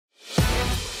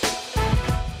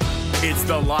It's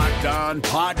the Locked On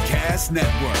Podcast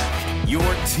Network, your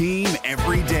team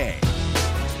every day.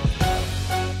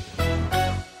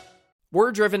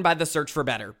 We're driven by the search for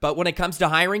better, but when it comes to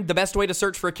hiring, the best way to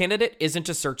search for a candidate isn't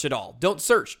to search at all. Don't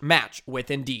search, match with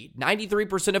Indeed.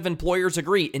 93% of employers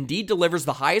agree Indeed delivers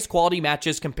the highest quality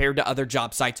matches compared to other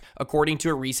job sites, according to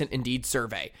a recent Indeed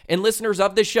survey. And listeners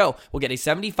of this show will get a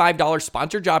 $75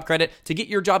 sponsored job credit to get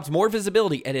your jobs more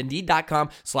visibility at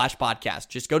Indeed.com/podcast.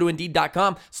 Just go to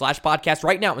Indeed.com/podcast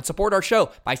right now and support our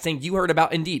show by saying you heard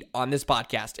about Indeed on this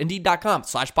podcast.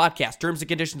 Indeed.com/podcast. Terms and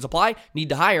conditions apply. Need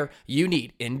to hire? You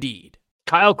need Indeed.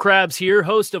 Kyle Krabs here,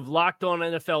 host of Locked On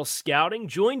NFL Scouting.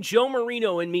 Join Joe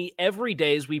Marino and me every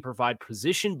day as we provide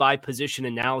position-by-position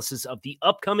analysis of the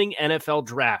upcoming NFL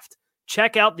Draft.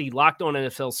 Check out the Locked On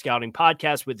NFL Scouting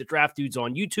podcast with the Draft Dudes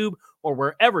on YouTube or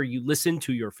wherever you listen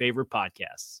to your favorite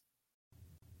podcasts.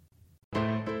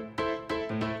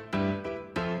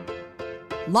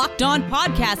 Locked On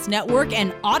Podcast Network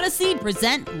and Odyssey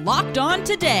present Locked On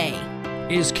Today.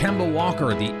 Is Kemba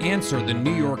Walker the answer the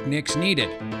New York Knicks needed?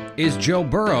 Is Joe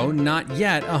Burrow not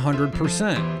yet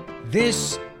 100%?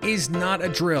 This is not a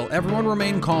drill. Everyone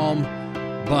remain calm,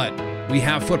 but we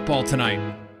have football tonight.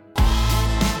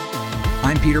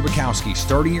 I'm Peter Bukowski,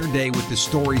 starting your day with the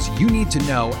stories you need to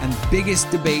know and biggest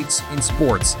debates in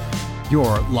sports.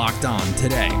 You're Locked On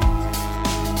Today.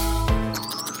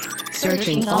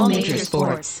 Searching all major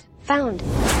sports. Found.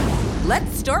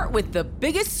 Let's start with the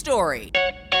biggest story.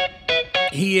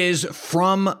 He is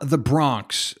from the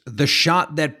Bronx. The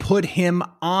shot that put him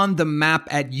on the map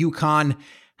at UConn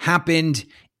happened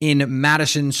in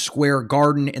Madison Square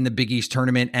Garden in the Big East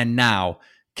tournament. And now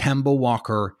Kemba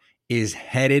Walker is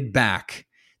headed back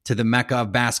to the Mecca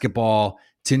of basketball,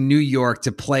 to New York,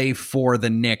 to play for the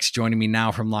Knicks. Joining me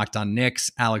now from Locked On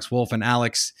Knicks, Alex Wolf. And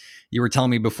Alex, you were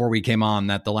telling me before we came on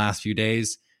that the last few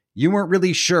days, you weren't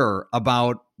really sure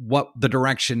about what the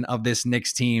direction of this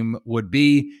Knicks team would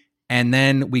be. And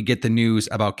then we get the news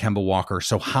about Kemba Walker.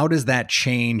 So how does that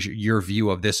change your view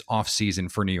of this offseason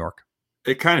for New York?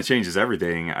 It kind of changes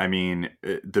everything. I mean,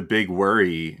 the big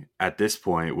worry at this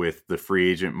point with the free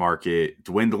agent market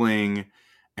dwindling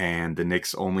and the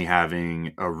Knicks only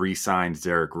having a re-signed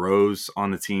Derrick Rose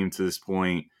on the team to this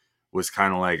point was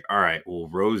kind of like, all right, well,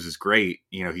 Rose is great.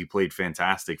 You know, he played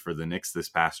fantastic for the Knicks this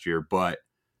past year, but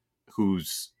who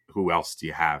else do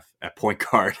you have at point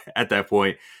guard at that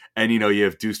point? And, you know, you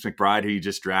have Deuce McBride, who you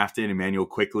just drafted, Emmanuel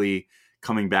Quickley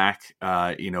coming back,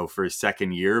 for his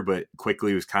second year, but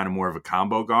Quickley was kind of more of a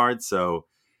combo guard. So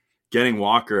getting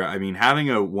Walker, I mean, having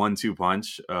a 1-2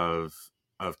 punch of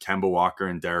Kemba Walker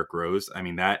and Derrick Rose, I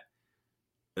mean, that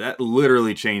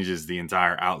literally changes the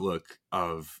entire outlook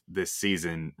of this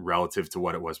season relative to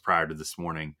what it was prior to this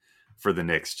morning for the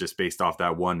Knicks, just based off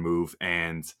that one move.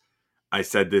 And I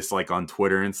said this like on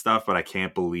Twitter and stuff, but I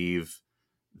can't believe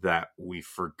that we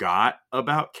forgot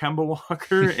about Kemba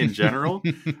Walker in general.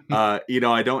 I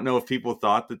don't know if people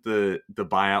thought that the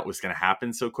buyout was going to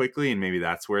happen so quickly, and maybe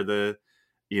that's where the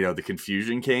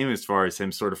confusion came as far as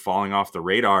him sort of falling off the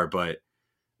radar. But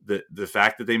the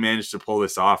fact that they managed to pull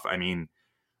this off, I mean,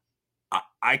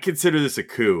 I consider this a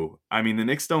coup. I mean, the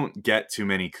Knicks don't get too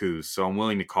many coups, so I'm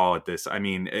willing to call it this. I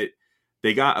mean,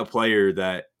 they got a player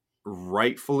that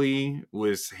rightfully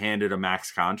was handed a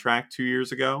max contract 2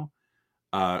 years ago,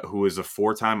 who was a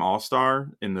 4-time All-Star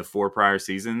in the 4 prior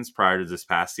seasons prior to this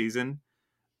past season,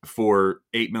 for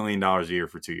 $8 million a year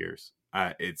for 2 years.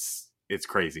 It's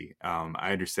crazy.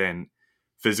 I understand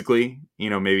physically,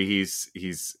 maybe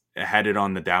he's headed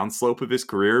on the downslope of his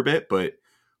career a bit, but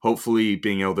hopefully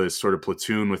being able to sort of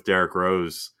platoon with Derrick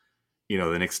Rose,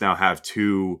 the Knicks now have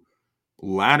 2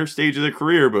 latter stage of their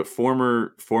career, but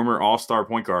former All-Star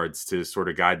point guards to sort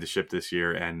of guide the ship this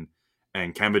year. And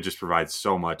Kemba just provides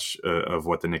so much of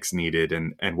what the Knicks needed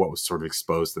and what was sort of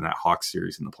exposed in that Hawks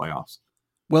series in the playoffs.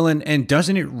 Well, and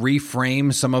doesn't it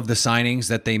reframe some of the signings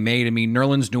that they made? I mean,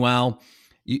 Nerlens Noel,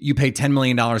 you pay $10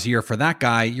 million a year for that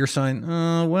guy. You're saying,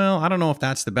 I don't know if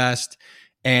that's the best.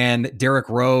 And Derrick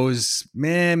Rose,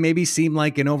 maybe seemed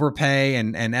like an overpay.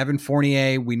 And Evan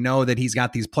Fournier, we know that he's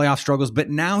got these playoff struggles. But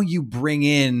now you bring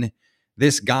in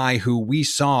this guy who we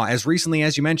saw as recently,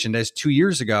 as you mentioned, as 2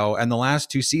 years ago, and the last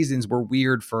 2 seasons were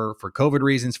weird for COVID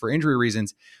reasons, for injury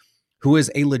reasons, who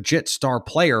is a legit star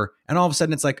player. And all of a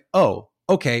sudden it's like, oh,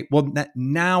 okay, well,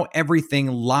 now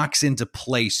everything locks into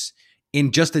place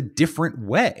in just a different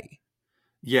way.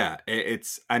 Yeah,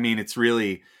 it's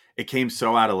really, it came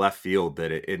so out of left field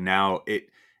that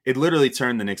it literally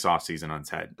turned the Knicks offseason on its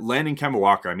head. Landing Kemba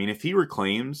Walker, I mean, if he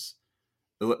reclaims,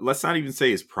 let's not even say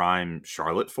his prime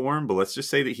Charlotte form, but let's just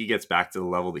say that he gets back to the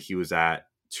level that he was at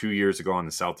 2 years ago on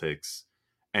the Celtics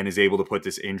and is able to put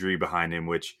this injury behind him,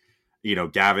 which,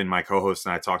 Gavin, my co-host,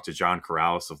 and I talked to John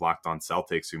Corrales of Locked On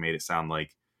Celtics, who made it sound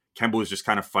like Kemba was just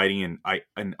kind of fighting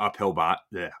an uphill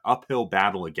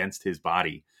battle against his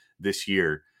body this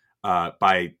year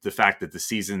by the fact that the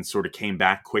season sort of came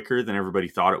back quicker than everybody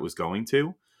thought it was going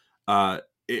to.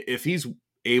 If he's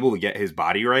able to get his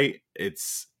body right,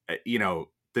 it's,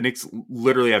 the Knicks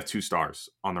literally have 2 stars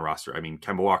on the roster. I mean,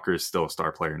 Kemba Walker is still a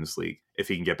star player in this league if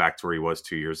he can get back to where he was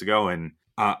 2 years ago. And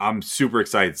I'm super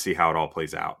excited to see how it all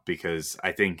plays out, because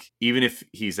I think even if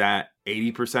he's at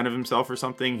 80% of himself or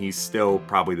something, he's still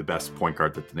probably the best point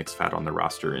guard that the Knicks have had on their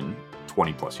roster in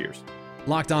 20 plus years.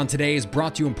 Locked On Today is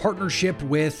brought to you in partnership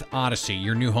with Odyssey,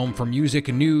 your new home for music,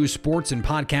 news, sports, and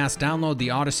podcasts. Download the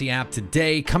Odyssey app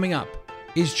today. Coming up,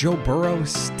 is Joe Burrow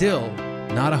still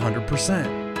not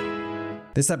 100%?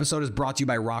 This episode is brought to you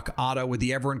by Rock Auto. With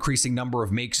the ever-increasing number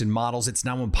of makes and models, it's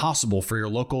now impossible for your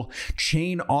local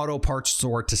chain auto parts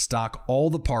store to stock all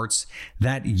the parts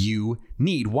that you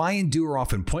need. Why endure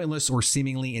often pointless or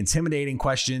seemingly intimidating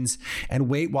questions and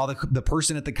wait while the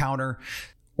person at the counter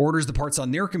orders the parts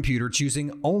on their computer, choosing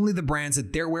only the brands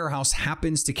that their warehouse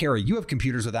happens to carry? You have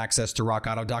computers with access to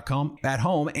rockauto.com at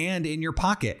home and in your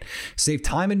pocket. Save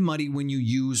time and money when you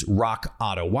use Rock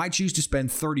Auto. Why choose to spend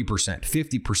 30%,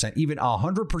 50%, even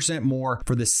 100% more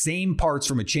for the same parts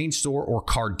from a chain store or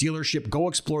car dealership? Go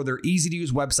explore their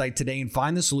easy-to-use website today and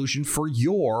find the solution for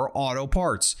your auto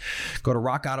parts. Go to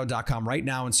rockauto.com right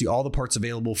now and see all the parts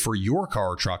available for your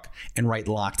car or truck, and write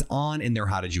Locked On in their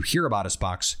How Did You Hear About Us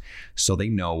box so they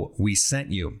know we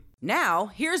sent you. Now,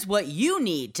 here's what you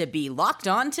need to be locked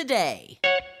on today.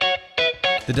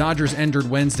 The Dodgers entered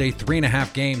Wednesday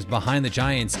 3.5 games behind the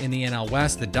Giants in the NL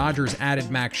West. The Dodgers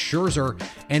added Max Scherzer,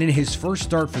 and in his first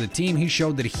start for the team, he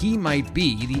showed that he might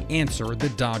be the answer the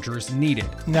Dodgers needed.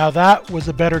 Now that was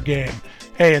a better game.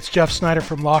 Hey, it's Jeff Snyder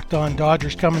from Locked On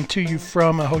Dodgers coming to you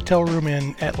from a hotel room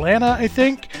in Atlanta, I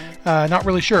think. Not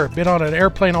really sure. Been on an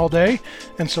airplane all day,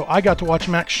 and so I got to watch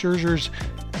Max Scherzer's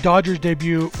Dodgers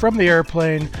debut from the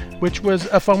airplane, which was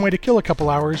a fun way to kill a couple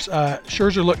hours.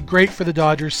 Scherzer looked great for the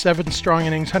Dodgers. 7 strong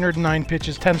innings, 109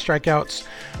 pitches, 10 strikeouts,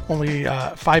 only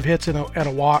 5 hits and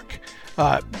a walk.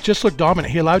 Just looked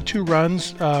dominant. He allowed 2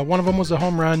 runs. One of them was a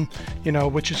home run,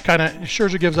 which is kind of,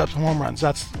 Scherzer gives up some home runs.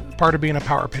 That's part of being a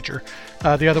power pitcher.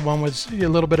 The other one was a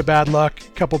little bit of bad luck, a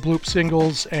couple bloop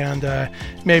singles, and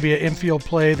maybe an infield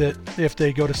play that if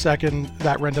they go to second,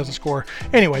 that run doesn't score.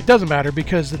 Anyway, it doesn't matter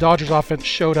because the Dodgers offense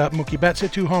showed up. Mookie Betts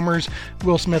hit 2 homers.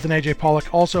 Will Smith and A.J.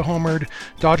 Pollock also homered.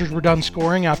 Dodgers were done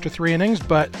scoring after 3 innings,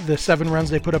 but the 7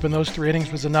 runs they put up in those 3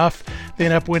 innings was enough. They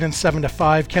ended up winning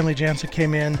 7-5. Kenley Jansen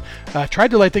came in, tried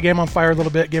to light the game on fire a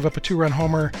little bit, gave up a 2-run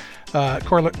homer.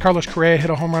 Carlos Correa hit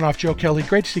a home run off Joe Kelly.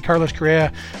 Great to see Carlos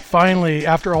Correa finally,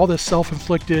 after all this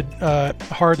self-inflicted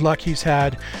hard luck he's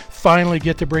had, finally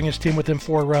get to bring his team within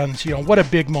 4 runs. What a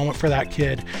big moment for that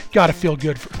kid. Gotta feel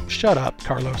good. Shut up,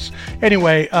 Carlos.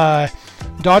 Anyway,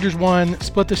 Dodgers won,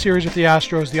 split the series with the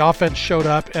Astros. The offense showed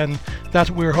up, and that's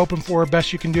what we were hoping for.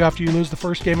 Best you can do after you lose the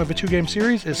first game of a 2-game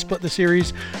series is split the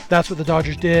series. That's what the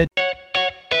Dodgers did.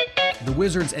 The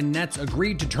Wizards and Nets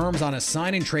agreed to terms on a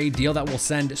sign-and-trade deal that will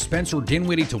send Spencer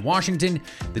Dinwiddie to Washington.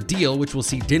 The deal, which will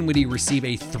see Dinwiddie receive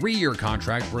a 3-year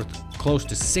contract worth close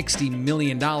to $60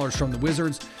 million from the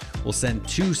Wizards, will send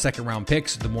 2 second-round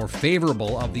picks, the more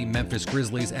favorable of the Memphis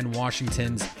Grizzlies and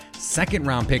Washington's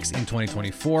second-round picks in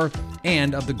 2024,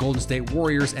 and of the Golden State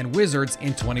Warriors and Wizards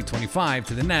in 2025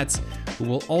 to the Nets, who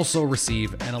will also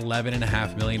receive an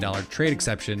 $11.5 million trade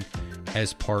exception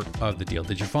as part of the deal.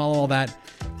 Did you follow all that?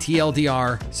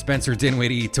 TLDR, Spencer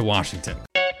Dinwiddie to Washington.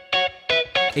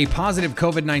 A positive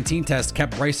COVID-19 test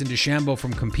kept Bryson DeChambeau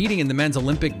from competing in the men's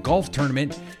Olympic golf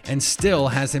tournament and still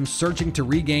has him searching to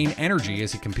regain energy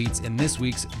as he competes in this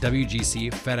week's WGC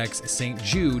FedEx St.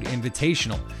 Jude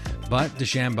Invitational. But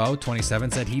DeChambeau, 27,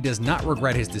 said he does not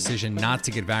regret his decision not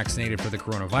to get vaccinated for the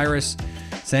coronavirus,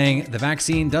 saying, "The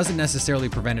vaccine doesn't necessarily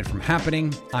prevent it from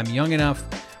happening. I'm young enough.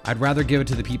 I'd rather give it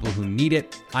to the people who need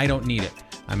it. I don't need it.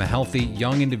 I'm a healthy,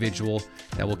 young individual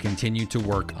that will continue to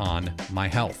work on my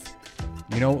health."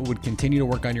 You know what would continue to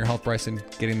work on your health, Bryson?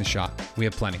 Getting the shot. We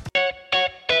have plenty.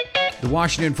 The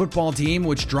Washington football team,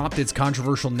 which dropped its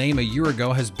controversial name a year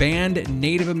ago, has banned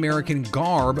Native American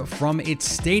garb from its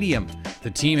stadium.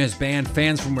 The team has banned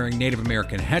fans from wearing Native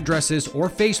American headdresses or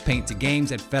face paint to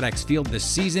games at FedEx Field this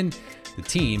season, the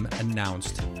team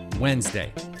announced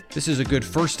Wednesday. This is a good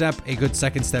first step. A good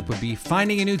second step would be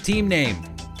finding a new team name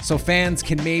so fans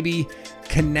can maybe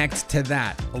connect to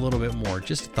that a little bit more.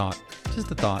 Just a thought. Just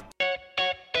a thought.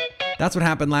 That's what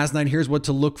happened last night. Here's what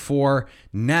to look for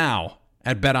now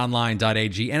at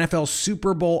betonline.ag. NFL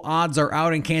Super Bowl odds are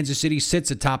out, and Kansas City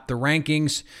sits atop the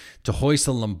rankings to hoist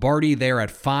the Lombardi. They're at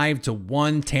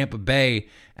 5-1. Tampa Bay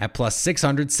at plus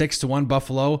 600, 6-1.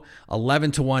 Buffalo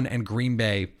 11-1, and Green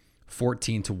Bay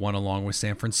 14-1, along with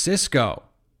San Francisco.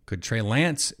 Could Trey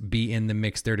Lance be in the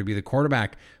mix there to be the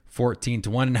quarterback?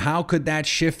 14-1. And how could that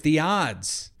shift the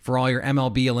odds? For all your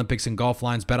MLB, Olympics, and golf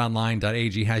lines,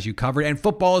 betonline.ag has you covered. And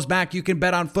football is back. You can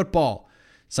bet on football.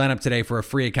 Sign up today for a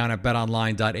free account at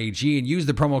betonline.ag and use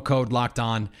the promo code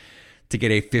LOCKEDON to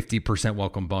get a 50%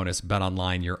 welcome bonus.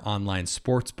 BetOnline, your online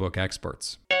sportsbook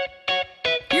experts.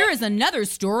 Here is another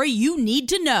story you need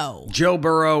to know. Joe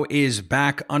Burrow is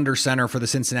back under center for the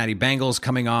Cincinnati Bengals,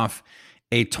 coming off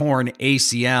a torn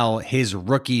ACL his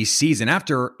rookie season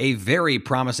after a very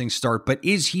promising start. But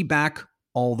is he back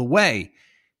all the way?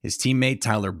 His teammate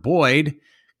Tyler Boyd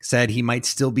said he might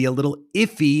still be a little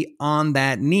iffy on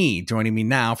that knee. Joining me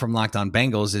now from Locked On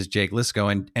Bengals is Jake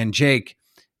Lisco. And Jake,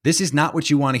 this is not what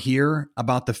you want to hear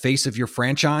about the face of your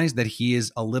franchise, that he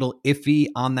is a little iffy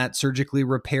on that surgically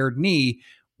repaired knee.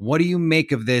 What do you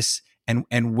make of this,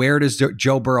 and where does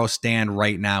Joe Burrow stand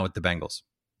right now with the Bengals?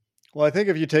 Well, I think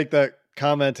if you take that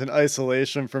comment in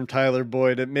isolation from Tyler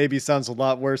Boyd, it maybe sounds a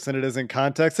lot worse than it is in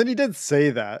context. And he did say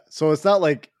that. So it's not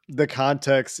like the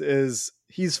context is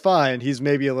he's fine, he's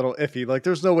maybe a little iffy. Like,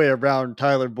 there's no way around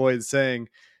Tyler Boyd saying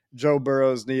Joe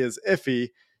Burrow's knee is iffy.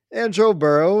 And Joe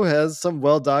Burrow has some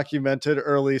well-documented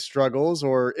early struggles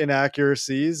or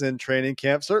inaccuracies in training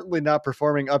camp, certainly not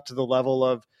performing up to the level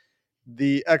of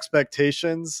the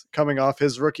expectations coming off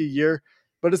his rookie year.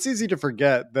 But it's easy to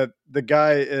forget that the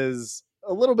guy is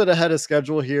a little bit ahead of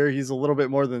schedule here. He's a little bit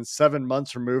more than 7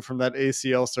 months removed from that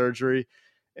ACL surgery.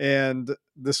 And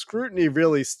the scrutiny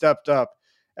really stepped up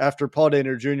after Paul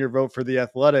Dehner Jr. wrote for The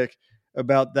Athletic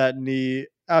about that knee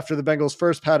after the Bengals'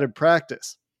 first padded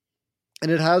practice.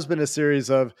 And it has been a series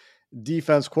of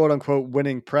defense, quote unquote,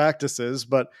 winning practices,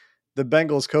 but the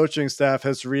Bengals coaching staff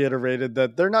has reiterated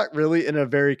that they're not really in a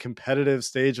very competitive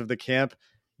stage of the camp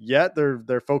yet.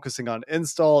 They're focusing on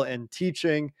install and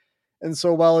teaching. And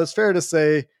so while it's fair to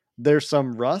say there's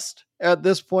some rust at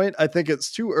this point, I think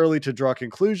it's too early to draw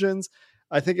conclusions.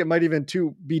 I think it might even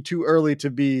be too early to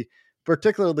be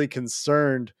particularly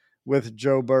concerned with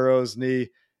Joe Burrow's knee,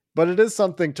 but it is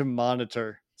something to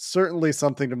monitor, certainly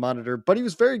something to monitor. But he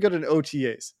was very good in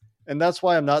OTAs, and that's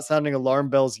why I'm not sounding alarm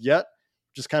bells yet,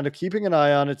 just kind of keeping an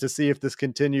eye on it to see if this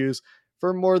continues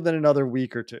for more than another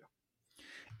week or two.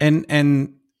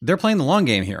 And they're playing the long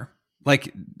game here.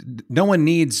 Like, no one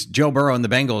needs Joe Burrow and the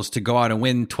Bengals to go out and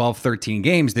win 12, 13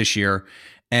 games this year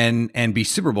and be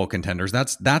Super Bowl contenders.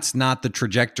 That's not the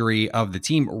trajectory of the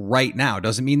team right now.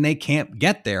 Doesn't mean they can't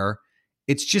get there.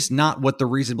 It's just not what the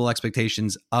reasonable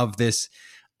expectations of this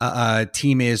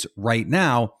team is right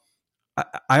now.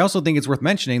 I also think it's worth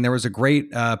mentioning there was a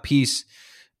great piece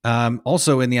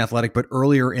also in The Athletic, but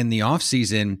earlier in the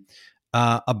offseason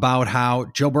about how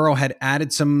Joe Burrow had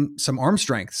added some arm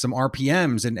strength, some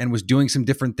RPMs, and was doing some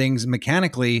different things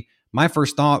mechanically. My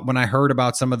first thought when I heard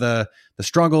about some of the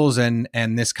struggles and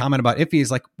this comment about iffy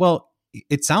is like, well,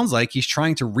 it sounds like he's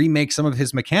trying to remake some of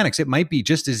his mechanics. It might be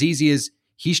just as easy as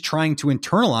he's trying to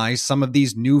internalize some of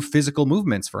these new physical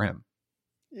movements for him.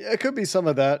 Yeah, it could be some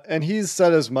of that. And he's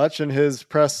said as much in his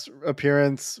press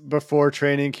appearance before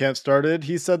training camp started.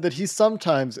 He said that he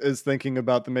sometimes is thinking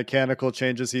about the mechanical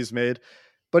changes he's made,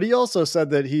 but he also said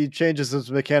that he changes his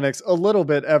mechanics a little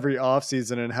bit every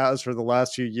offseason and has for the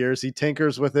last few years. He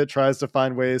tinkers with it, tries to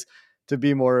find ways to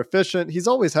be more efficient. He's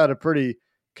always had a pretty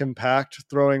compact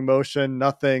throwing motion,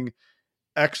 nothing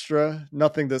extra,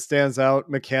 nothing that stands out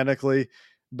mechanically,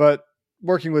 but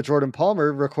working with Jordan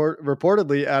Palmer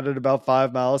reportedly added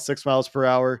about 6 miles per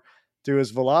hour to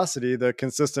his velocity, the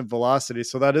consistent velocity.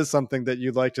 So that is something that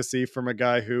you'd like to see from a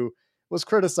guy who was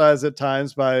criticized at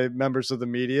times by members of the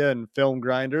media and film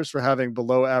grinders for having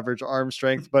below average arm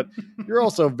strength. But you're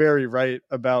also very right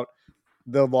about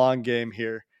the long game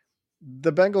here.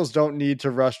 The Bengals don't need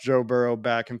to rush Joe Burrow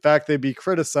back. In fact, they'd be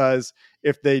criticized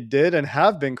if they did, and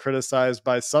have been criticized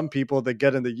by some people that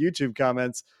get in the YouTube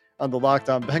comments on the Locked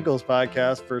On Bengals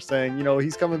podcast for saying,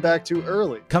 he's coming back too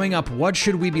early. Coming up, what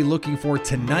should we be looking for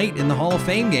tonight in the Hall of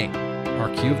Fame game?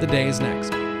 Our cue of the day is next.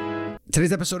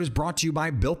 Today's episode is brought to you by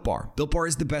Built Bar. Built Bar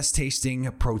is the best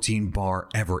tasting protein bar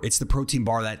ever. It's the protein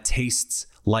bar that tastes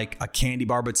like a candy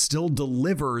bar, but still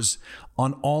delivers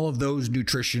on all of those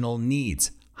nutritional needs.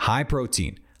 High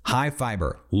protein, high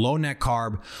fiber, low net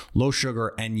carb, low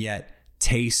sugar, and yet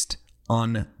taste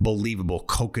unbelievable.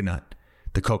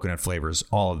 The coconut flavors,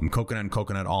 all of them. Coconut and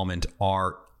coconut almond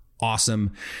are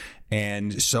awesome.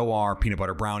 And so are peanut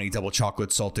butter brownie, double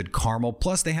chocolate, salted caramel.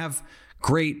 Plus, they have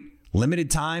great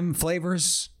limited time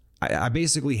flavors. I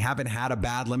basically haven't had a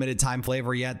bad limited time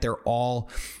flavor yet. They're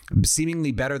all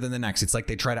seemingly better than the next. It's like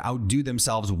they try to outdo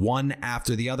themselves one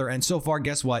after the other. And so far,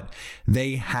 guess what?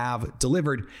 They have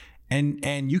delivered.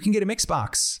 And you can get a mix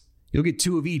box. You'll get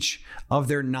 2 of each of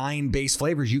their 9 base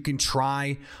flavors. You can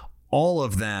try all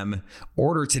of them.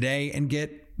 Order today and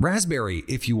get raspberry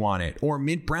if you want it, or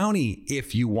mint brownie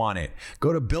if you want it.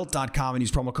 Go to built.com and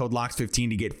use promo code LOCKS15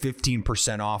 to get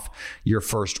 15% off your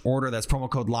first order. That's promo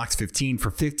code LOCKS15 for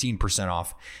 15%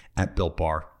 off at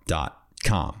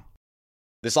builtbar.com.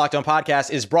 This Locked On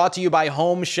podcast is brought to you by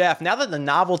Home Chef. Now that the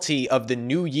novelty of the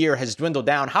new year has dwindled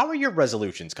down, how are your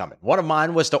resolutions coming? One of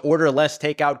mine was to order less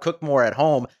takeout, cook more at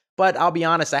home, but I'll be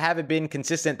honest, I haven't been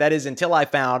consistent. That is until I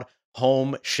found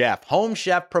Home Chef. Home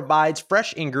Chef provides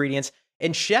fresh ingredients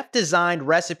and chef-designed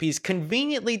recipes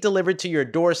conveniently delivered to your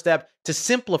doorstep to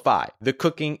simplify the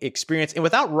cooking experience and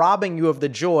without robbing you of the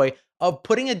joy of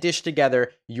putting a dish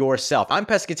together yourself. I'm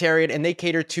pescatarian, and they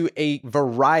cater to a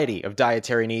variety of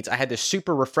dietary needs. I had this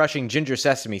super refreshing ginger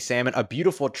sesame salmon, a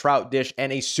beautiful trout dish,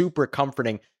 and a super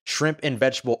comforting shrimp and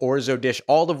vegetable orzo dish,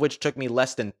 all of which took me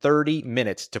less than 30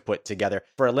 minutes to put together.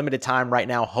 For a limited time right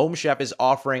now, Home Chef is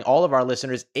offering all of our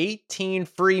listeners 18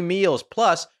 free meals,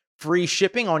 plus free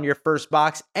shipping on your first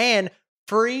box, and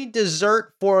free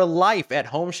dessert for life at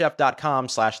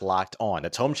homechef.com/lockedon.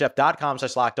 That's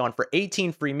homechef.com/lockedon for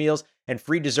 18 free meals and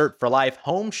free dessert for life.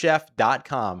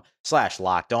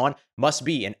 Homechef.com/lockedon. Must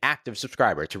be an active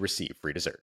subscriber to receive free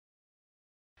dessert.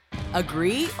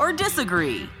 Agree or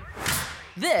disagree?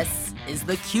 This is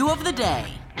the cue of the day.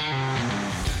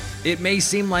 It may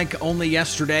seem like only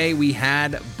yesterday we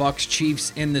had Bucs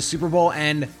Chiefs in the Super Bowl,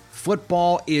 and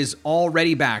football is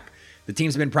already back. The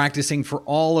teams have been practicing for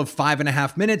all of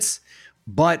 5.5 minutes,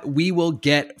 but we will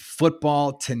get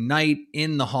football tonight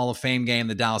in the Hall of Fame game,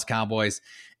 the Dallas Cowboys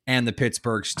and the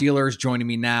Pittsburgh Steelers. Joining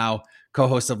me now,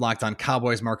 co-host of Locked On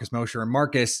Cowboys, Marcus Mosher. And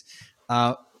Marcus,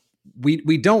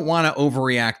 we don't want to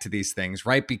overreact to these things,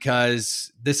 right?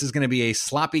 Because this is going to be a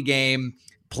sloppy game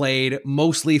played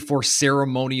mostly for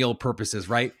ceremonial purposes,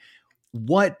 right?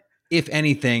 What, if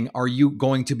anything, are you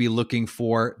going to be looking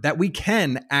for that we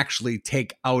can actually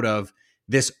take out of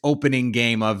this opening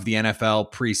game of the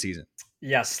NFL preseason?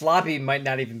 Yeah, sloppy might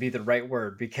not even be the right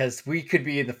word, because we could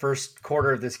be in the first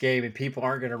quarter of this game and people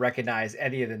aren't going to recognize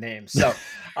any of the names. So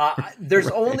there's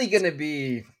right. Only going to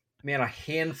be, a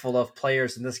handful of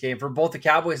players in this game for both the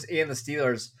Cowboys and the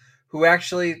Steelers who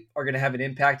actually are going to have an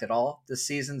impact at all this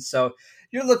season. So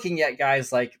you're looking at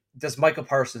guys like, does Michael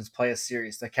Parsons play a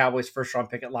series, the Cowboys' first-round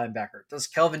pick at linebacker? Does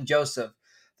Kelvin Joseph,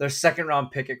 their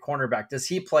second-round pick at cornerback, does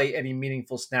he play any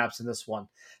meaningful snaps in this one?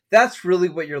 That's really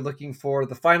what you're looking for.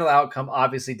 The final outcome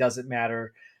obviously doesn't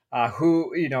matter.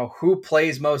 Who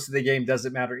plays most of the game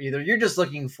doesn't matter either. You're just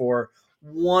looking for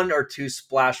 1 or 2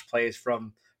 splash plays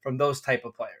from those type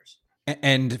of players.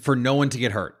 And for no one to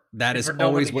get hurt. That is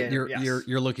always what yes.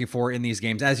 you're looking for in these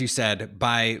games. As you said,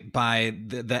 by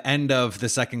the end of the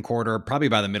second quarter, probably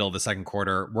by the middle of the second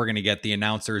quarter, we're going to get the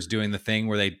announcers doing the thing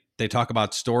where they talk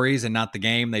about stories and not the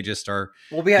game. They just are.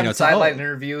 We'll be having sideline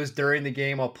interviews during the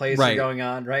game while plays are going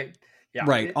on, right? Yeah,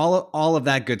 right. All of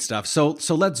that good stuff. So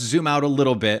let's zoom out a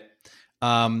little bit,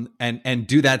 and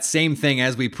do that same thing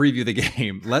as we preview the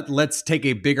game. Let's take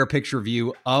a bigger picture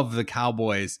view of the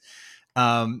Cowboys.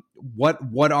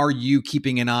 What are you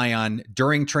keeping an eye on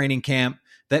during training camp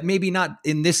that maybe not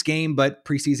in this game, but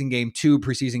preseason game 2,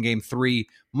 preseason game 3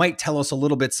 might tell us a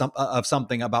little bit of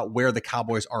something about where the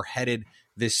Cowboys are headed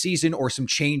this season, or some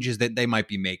changes that they might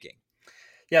be making?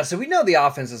 Yeah, so we know the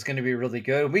offense is going to be really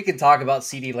good. We can talk about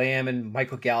CeeDee Lamb and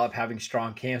Michael Gallup having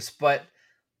strong camps, but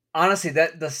honestly,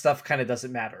 the stuff kind of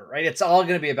doesn't matter, right? It's all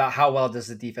going to be about how well does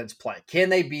the defense play. Can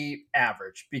they be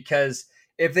average? Because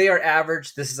if they are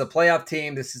average, this is a playoff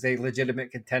team. This is a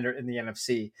legitimate contender in the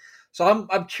NFC. So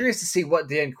I'm curious to see what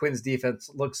Dan Quinn's defense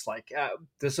looks like.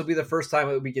 This will be the first time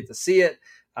that we get to see it.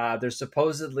 They're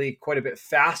supposedly quite a bit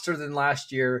faster than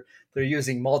last year. They're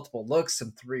using multiple looks,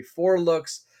 some 3-4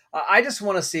 looks. I just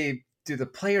want to see, do the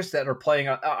players that are playing,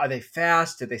 are they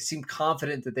fast? Do they seem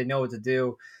confident that they know what to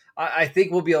do? I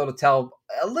think we'll be able to tell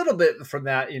a little bit from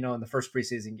that, in the first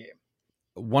preseason game.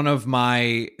 One of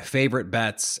my favorite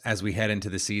bets as we head into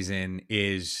the season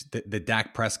is the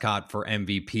Dak Prescott for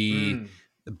MVP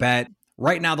bet.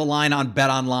 Right now, the line on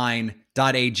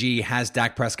betonline.ag has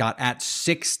Dak Prescott at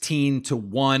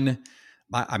 16-1.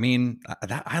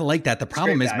 I like that. The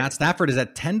problem is Matt Stafford is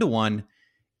at 10-1.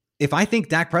 If I think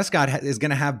Dak Prescott is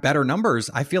going to have better numbers,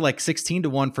 I feel like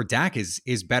 16-1 for Dak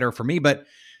is better for me. But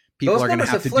people those are going to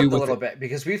numbers have to flipped do a with little bit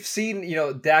because we've seen,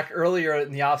 Dak earlier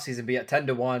in the offseason be at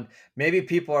 10-1. Maybe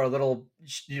people are a little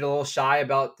shy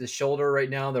about the shoulder right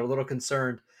now. They're a little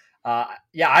concerned.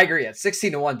 Yeah, I agree. At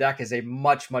 16-1, Dak is a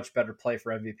much, much better play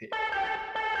for MVP.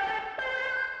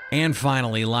 And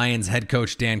finally, Lions head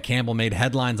coach Dan Campbell made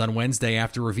headlines on Wednesday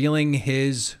after revealing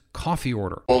his coffee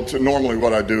order. Well, normally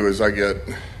what I do is I'll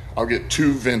get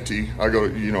 2 venti. I go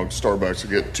to, Starbucks, I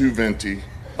get 2 venti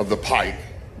of the pipe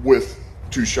with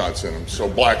 2 shots in them. So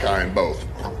black eye in both.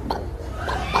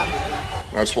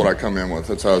 That's what I come in with.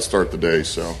 That's how I start the day.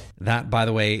 So that, by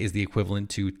the way, is the equivalent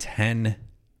to 10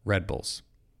 Red Bulls.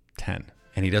 10.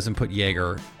 And he doesn't put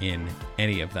Jaeger in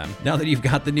any of them. Now that you've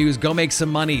got the news, go make some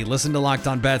money. Listen to Locked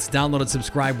On Bets. Download and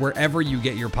subscribe wherever you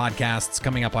get your podcasts.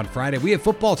 Coming up on Friday, we have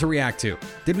football to react to.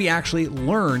 Did we actually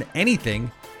learn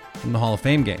anything from the Hall of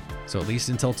Fame game? So at least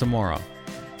until tomorrow,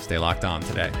 stay locked on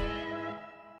today.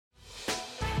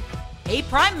 Hey,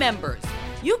 Prime members,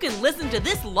 you can listen to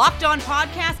this Locked On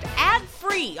podcast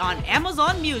ad-free on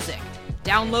Amazon Music.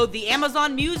 Download the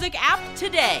Amazon Music app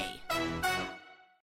today.